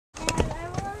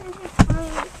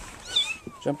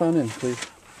Jump on in, please.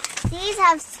 These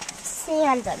have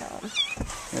sand in them.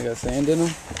 They got sand in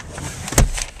them?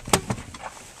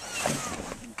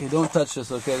 Okay, don't touch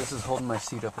this, okay? This is holding my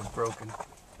seat up. It's broken.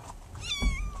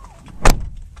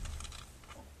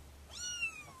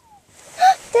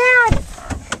 Dad!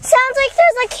 Sounds like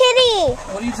there's a kitty!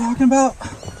 What are you talking about?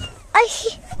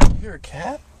 You hear a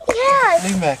cat? Yeah.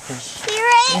 Lean back, please. Hear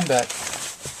it? Lean back.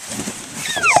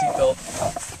 Seatbelt.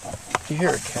 Do you hear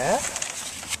a cat?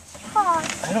 Oh,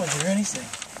 I don't hear anything.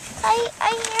 I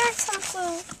hear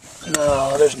something.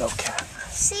 No, there's no cat.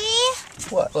 See?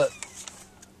 What? Look.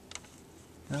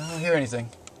 No, I don't hear anything.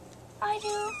 I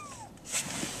do.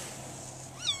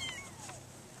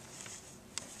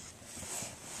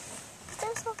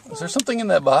 Is there something in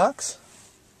that box?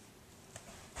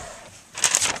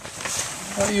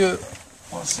 What do you...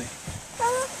 Let's see.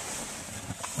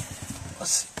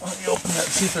 Let's see. Why don't you open that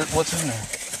and see if there, what's in there?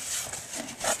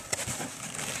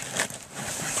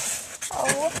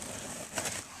 Oh.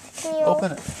 Can you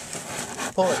Open it.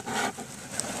 Pull it.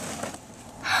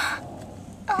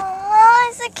 Oh,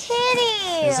 it's a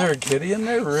kitty. Is there a kitty in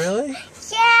there? Really?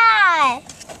 Yeah.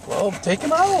 Well, take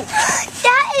him out.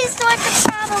 That is what the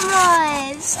problem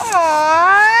was.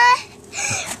 Aww.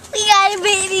 We got a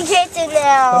baby kitten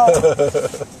now.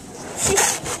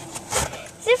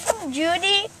 Is it from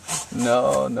Judy?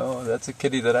 No, that's a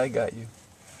kitty that I got you.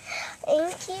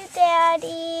 Thank you,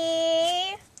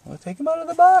 Daddy. Well, take him out of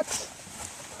the box.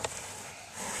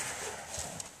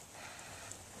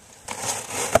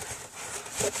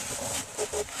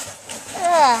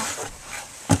 Ugh.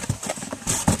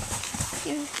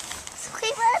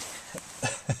 Sweet love?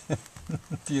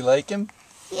 Do you like him?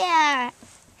 Yeah.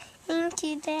 Thank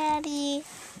you, Daddy.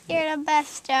 You're the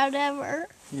best dad ever.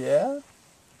 Yeah?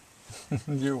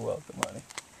 You're welcome, honey.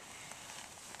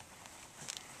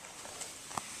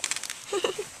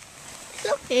 It's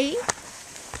okay.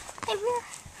 I'm here.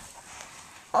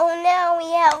 Oh, now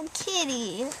we have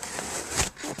kitty.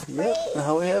 Yep,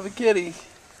 now we have a kitty.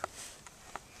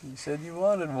 You said you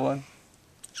wanted one.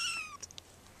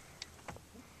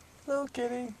 Hello,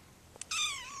 kitty.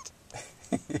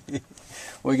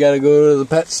 We gotta go to the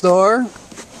pet store.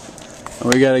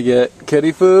 And we gotta get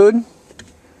kitty food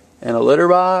and a litter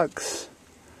box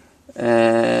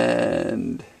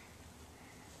and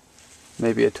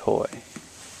maybe a toy.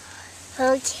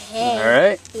 Okay. All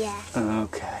right? Yeah.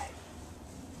 Okay.